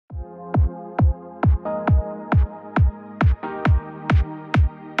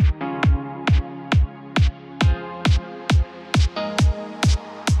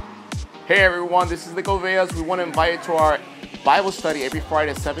Hey everyone, this is Nick Oveas. We want to invite you to our Bible study every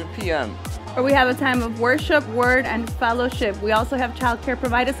Friday at 7 p.m. Where we have a time of worship, word, and fellowship. We also have childcare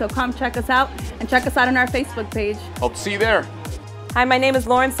provided, so come check us out and check us out on our Facebook page. Hope to see you there. Hi, my name is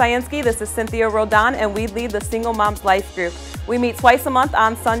Lauren Scienski. This is Cynthia Rodon, and we lead the Single Moms Life Group. We meet twice a month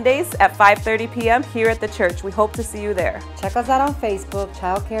on Sundays at 5:30 p.m. here at the church. We hope to see you there. Check us out on Facebook.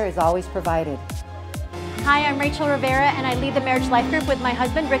 Childcare is always provided. Hi, I'm Rachel Rivera, and I lead the Marriage Life Group with my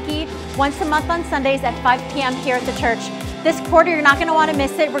husband, Ricky, once a month on Sundays at 5 p.m. here at the church. This quarter, you're not going to want to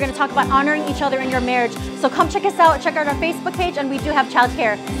miss it. We're going to talk about honoring each other in your marriage. So come check us out. Check out our Facebook page, and we do have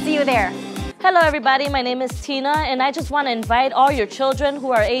childcare. See you there. Hello everybody, my name is Tina, and I just want to invite all your children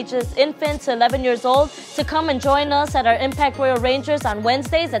who are ages infant to 11 years old to come and join us at our Impact Royal Rangers on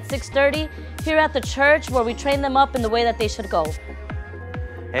Wednesdays at 6:30 here at the church, where we train them up in the way that they should go.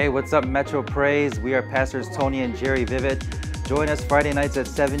 Hey, what's up, Metro Praise? We are Pastors Tony and Jerry Vivid. Join us Friday nights at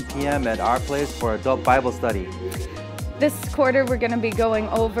 7 p.m. at our place for adult Bible study. This quarter, we're going to be going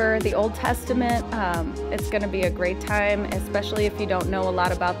over the Old Testament. It's going to be a great time, especially if you don't know a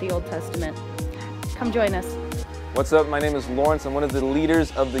lot about the Old Testament. Come join us. What's up? My name is Lawrence. I'm one of the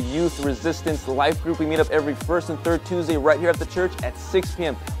leaders of the Youth Resistance Life Group. We meet up every first and third Tuesday right here at the church at 6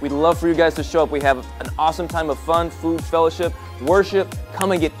 p.m. We'd love for you guys to show up. We have an awesome time of fun, food, fellowship, worship.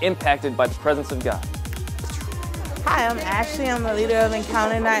 Come and get impacted by the presence of God. Hi, I'm Ashley. I'm the leader of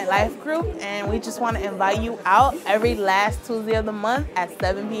Encounter Night Life Group, and we just want to invite you out every last Tuesday of the month at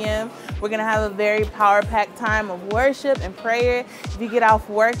 7 p.m. We're going to have a very power-packed time of worship and prayer. If you get off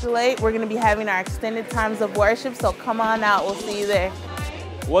work late, we're going to be having our extended times of worship, so come on out. We'll see you there.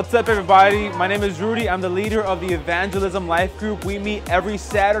 What's up, everybody? My name is Rudy. I'm the leader of the Evangelism Life Group. We meet every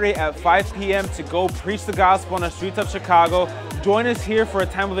Saturday at 5 p.m. to go preach the gospel on the streets of Chicago. Join us here for a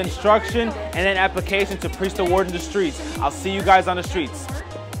time of instruction and then application to preach the word in the streets. I'll see you guys on the streets.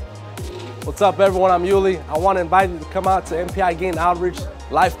 What's up, everyone? I'm Yuli. I want to invite you to come out to MPI Gang Outreach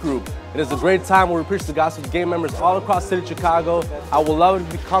Life Group. It is a great time where we preach the gospel to gang members all across the city of Chicago. I would love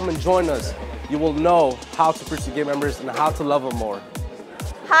if you come and join us. You will know how to preach to gang members and how to love them more.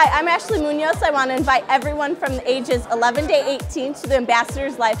 Hi, I'm Ashley Munoz. I want to invite everyone from the ages 11 to 18 to the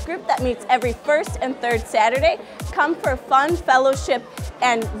Ambassadors Life Group that meets every first and third Saturday. Come for fun, fellowship,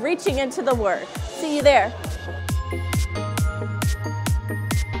 and reaching into the Word. See you there.